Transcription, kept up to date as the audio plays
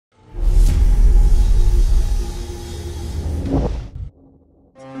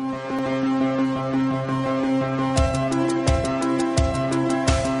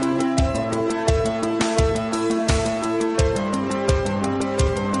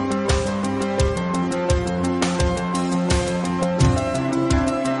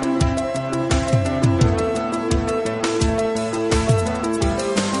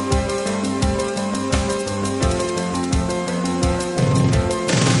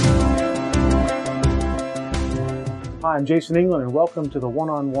Hi, I'm Jason England and welcome to the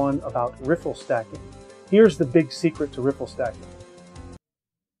one-on-one about riffle stacking. Here's the big secret to riffle stacking.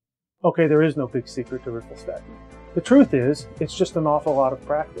 Okay, there is no big secret to riffle stacking. The truth is, it's just an awful lot of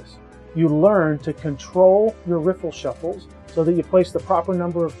practice. You learn to control your riffle shuffles so that you place the proper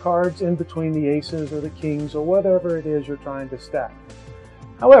number of cards in between the aces or the kings or whatever it is you're trying to stack.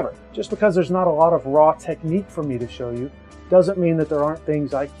 However, just because there's not a lot of raw technique for me to show you doesn't mean that there aren't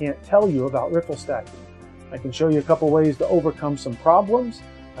things I can't tell you about riffle stacking. I can show you a couple ways to overcome some problems.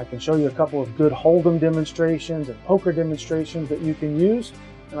 I can show you a couple of good hold'em demonstrations and poker demonstrations that you can use.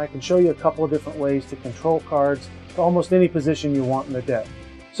 And I can show you a couple of different ways to control cards to almost any position you want in the deck.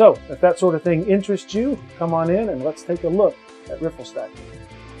 So, if that sort of thing interests you, come on in and let's take a look at riffle stacking.